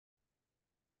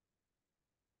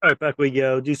All right, back we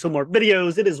go. Do some more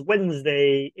videos. It is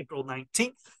Wednesday, April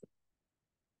 19th.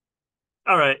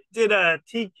 All right, did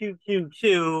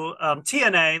TQQQ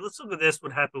TNA. Let's look at this.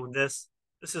 What happened with this?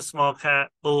 This is small cap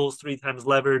bulls 3 times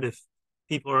levered. If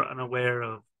people are unaware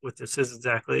of what this is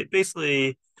exactly, it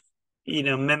basically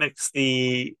mimics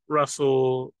the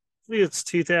Russell. I think it's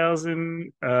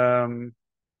 2000.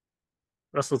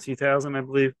 Russell 2000, I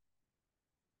believe,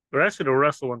 or actually the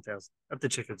Russell 1000. I have to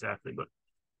check exactly, but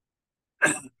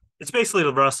it's basically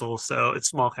the Russell, so it's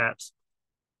small caps.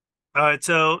 All right,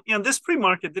 so this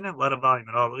pre-market didn't have a lot of volume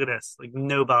at all. Look at this, like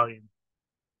no volume.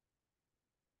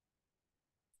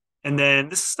 And then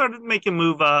this started to make a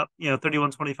move up,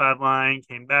 31.25 line,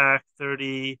 came back,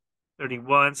 30,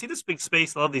 31. See this big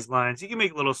space? I love these lines. You can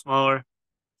make it a little smaller.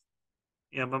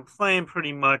 I'm playing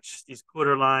pretty much these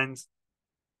quarter lines.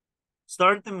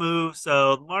 Started to move,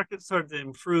 so the market started to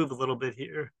improve a little bit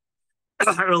here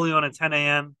early on at 10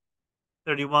 a.m.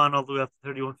 31 all the way up to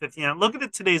 31.50. Now look at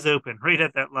it today's open, right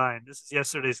at that line. This is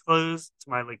yesterday's close. It's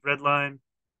my like red line.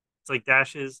 It's like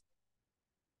dashes.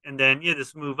 And then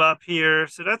just move up here.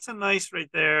 So that's a nice right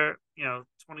there,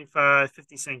 25,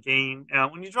 50 cent gain.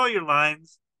 Now, when you draw your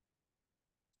lines,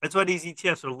 that's why these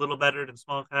ETFs are a little better than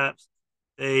small caps.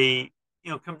 They,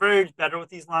 converge better with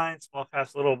these lines. Small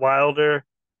caps a little wilder,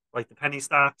 like the penny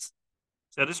stocks.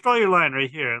 So just draw your line right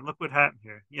here and look what happened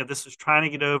here. This was trying to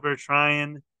get over,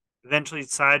 trying eventually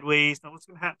sideways. Now, what's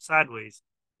going to happen sideways?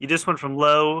 You just went from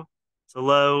low to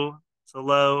low to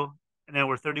low, and now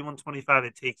we're 31.25.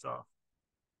 It takes off.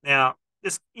 Now,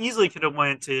 this easily could have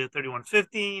went to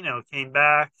 31.50. It came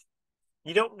back.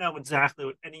 You don't know exactly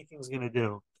what anything's going to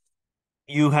do.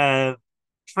 You have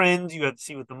trends. You have to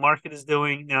see what the market is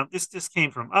doing. Now, this just came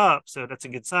from up, so that's a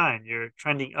good sign. You're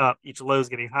trending up. Each low is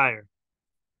getting higher.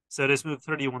 So this moved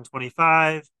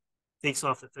 31.25, takes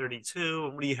off to 32.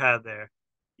 And what do you have there?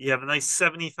 You have a nice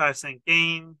 75-cent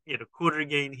gain. You had a quarter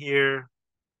gain here.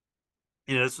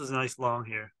 This was a nice long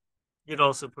here. You'd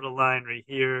also put a line right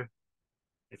here.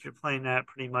 If you're playing that,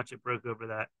 pretty much it broke over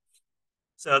that.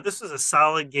 So this was a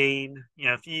solid gain.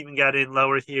 If you even got in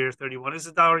lower here, 31 is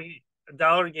a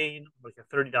dollar gain, like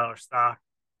a $30 stock.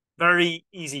 Very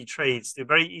easy trades, too.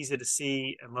 Very easy to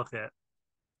see and look at.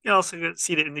 You also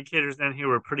see the indicators down here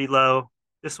were pretty low.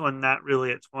 This one not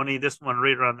really at 20. This one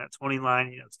right around that 20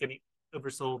 line. It's getting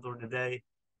oversold during the day.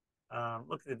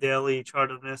 Look at the daily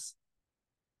chart on this.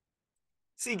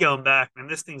 See going back, man,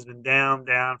 this thing's been down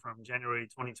from January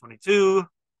 2022.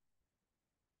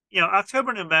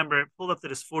 October, November, it pulled up to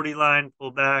this 40 line,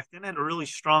 pulled back, then had a really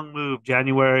strong move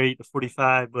January to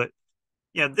 45. But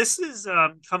this is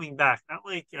coming back, not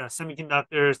like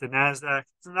semiconductors, the NASDAQ.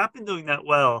 It's not been doing that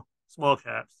well, small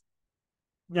caps.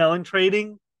 Now, in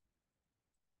trading,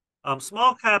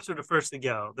 small caps are the first to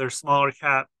go. They're smaller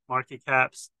cap market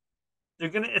caps. They're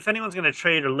gonna, if anyone's gonna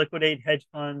trade or liquidate hedge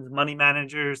funds, money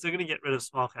managers, they're gonna get rid of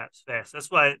small caps fast.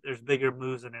 That's why there's bigger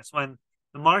moves in this. When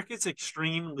the market's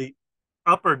extremely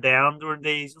up or down during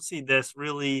days, you'll see this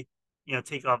really,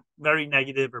 take off very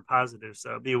negative or positive.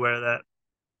 So be aware of that.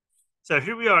 So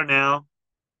here we are now.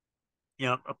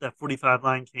 Up that 45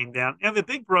 line came down. You have a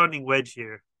big broadening wedge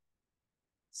here.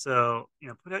 So,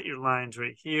 put out your lines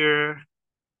right here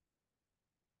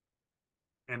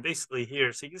and basically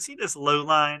here. So you can see this low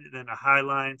line and then a high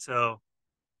line. So,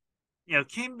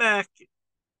 came back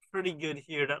pretty good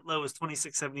here. That low is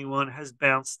 26.71, has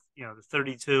bounced, to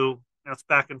 32. Now it's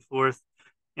back and forth.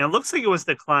 It looks like it was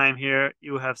the climb here.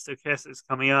 You have stochastics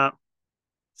coming up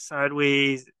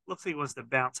sideways. It looks like it wants to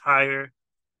bounce higher.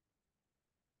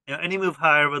 Any move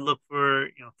higher would look for,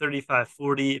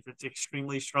 35.40 if it's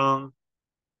extremely strong.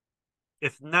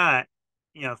 If not,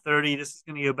 30, this is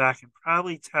going to go back and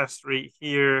probably test right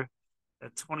here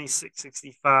at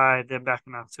 26.65, then back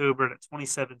in October at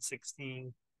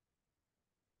 27.16.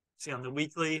 See on the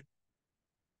weekly,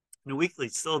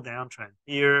 it's still a downtrend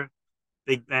here.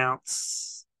 Big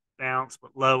bounce,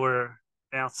 but lower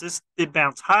bounce. This did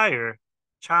bounce higher,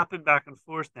 chopping back and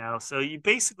forth now. So you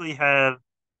basically have,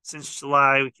 since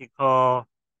July, we could call,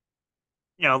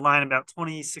 a line about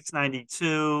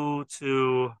 26.92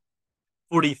 to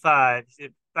 45.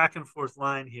 Back and forth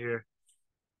line here.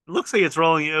 It looks like it's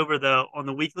rolling over though on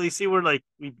the weekly. See, we're like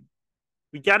we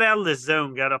got out of this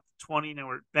zone, got up to 20. Now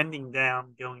we're bending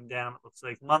down, going down. It looks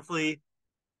like monthly.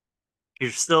 You're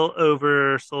still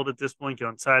oversold at this point,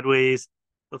 going sideways.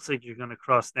 Looks like you're going to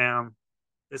cross down.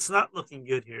 It's not looking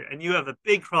good here. And you have a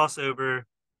big crossover.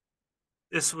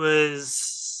 This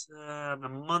was the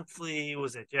monthly,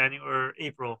 was it January or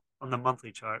April on the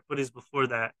monthly chart? What is before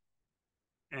that?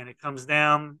 And it comes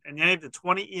down, and you have the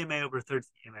 20 EMA over 13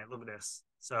 EMA. Look at this.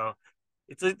 So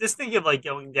It's like this thing of like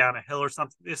going down a hill or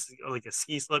something. This is like a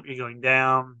ski slope. You're going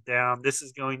down, down. This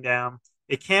is going down.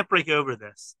 It can't break over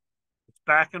this. It's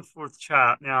back and forth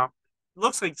chop. Now, it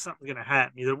looks like something's going to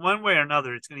happen. Either one way or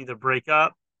another, it's going to either break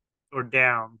up or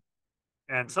down.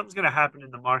 And something's going to happen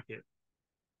in the market.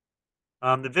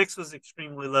 The VIX was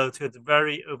extremely low, too. It's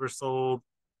very oversold.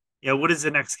 What is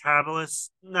the next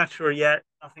catalyst? Not sure yet.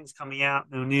 Nothing's coming out.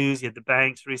 No news. You had the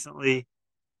banks recently.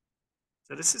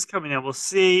 So this is coming out. We'll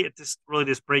see if this really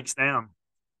just breaks down.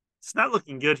 It's not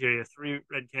looking good here. You have three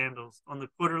red candles on the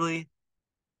quarterly.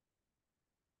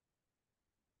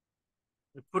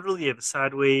 The quarterly you have a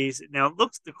sideways. Now it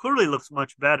looks the quarterly looks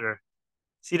much better.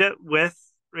 See that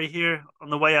width right here on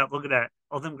the way up? Look at that.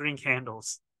 All them green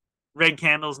candles. Red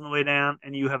candles on the way down,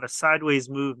 and you have a sideways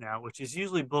move now, which is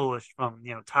usually bullish from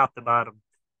top to bottom.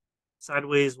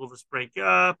 Sideways will just break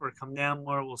up or come down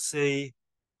more. We'll see.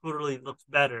 Quarterly looks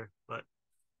better, but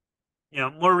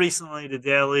more recently the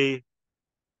daily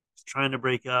is trying to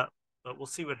break up, but we'll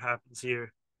see what happens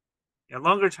here.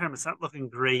 Longer term, it's not looking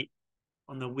great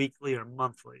on the weekly or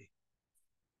monthly.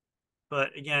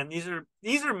 But again, these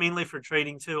are mainly for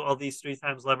trading too. All these 3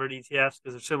 times levered ETFs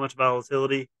because there's so much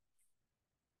volatility.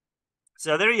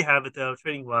 So there you have it, though,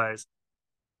 trading wise.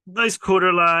 Nice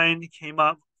quarter line came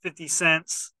up 50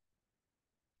 cents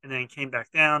and then came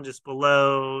back down just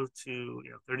below to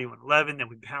 31.11. Then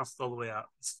we bounced all the way up.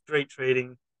 Straight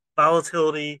trading,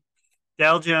 volatility,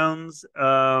 Dow Jones,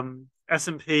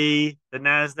 S&P, the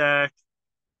Nasdaq,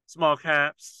 small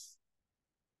caps.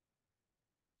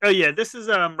 Oh yeah, this is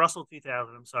Russell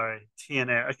 2000. I'm sorry,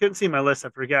 TNA. I couldn't see my list. I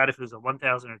forgot if it was a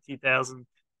 1000 or 2000.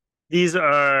 These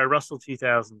are Russell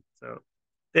 2000. So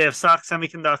they have SOC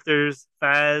Semiconductors,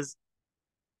 FAS.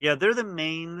 Yeah, they're the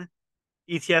main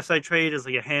ETFs I trade. Is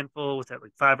like a handful with that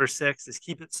like 5 or 6. Just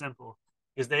keep it simple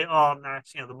because they all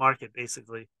match the market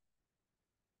basically.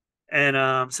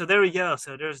 And so there we go.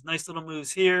 So there's nice little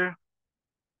moves here,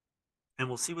 and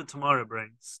we'll see what tomorrow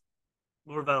brings.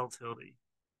 More volatility.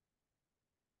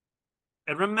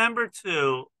 And remember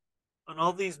too, on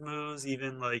all these moves,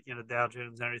 even like Dow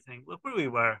Jones and everything, look where we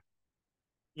were.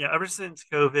 Ever since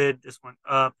COVID, this went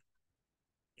up.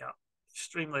 Yeah,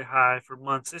 extremely high for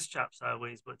months. This chop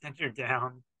sideways, but then you're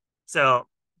down. So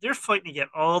they're fighting to get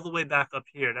all the way back up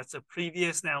here. That's a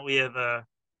previous. Now we have a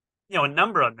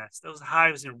number on this. Those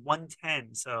highs in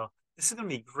 110. So this is going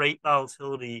to be great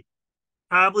volatility,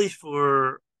 probably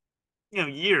for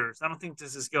years. I don't think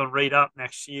this is going right up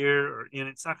next year, or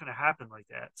it's not going to happen like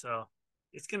that. So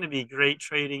it's going to be great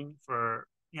trading for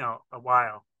a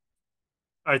while.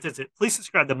 All right, that's it. Please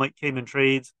subscribe to Mike Cayman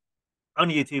Trades on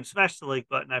YouTube. Smash the like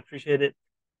button. I appreciate it.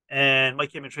 And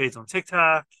Mike Cayman Trades on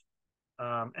TikTok.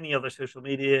 Any other social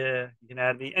media, you can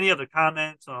add me. Any other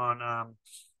comments on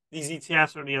these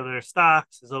ETFs or any other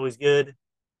stocks is always good.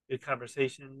 Good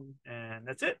conversation. And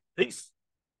that's it. Peace.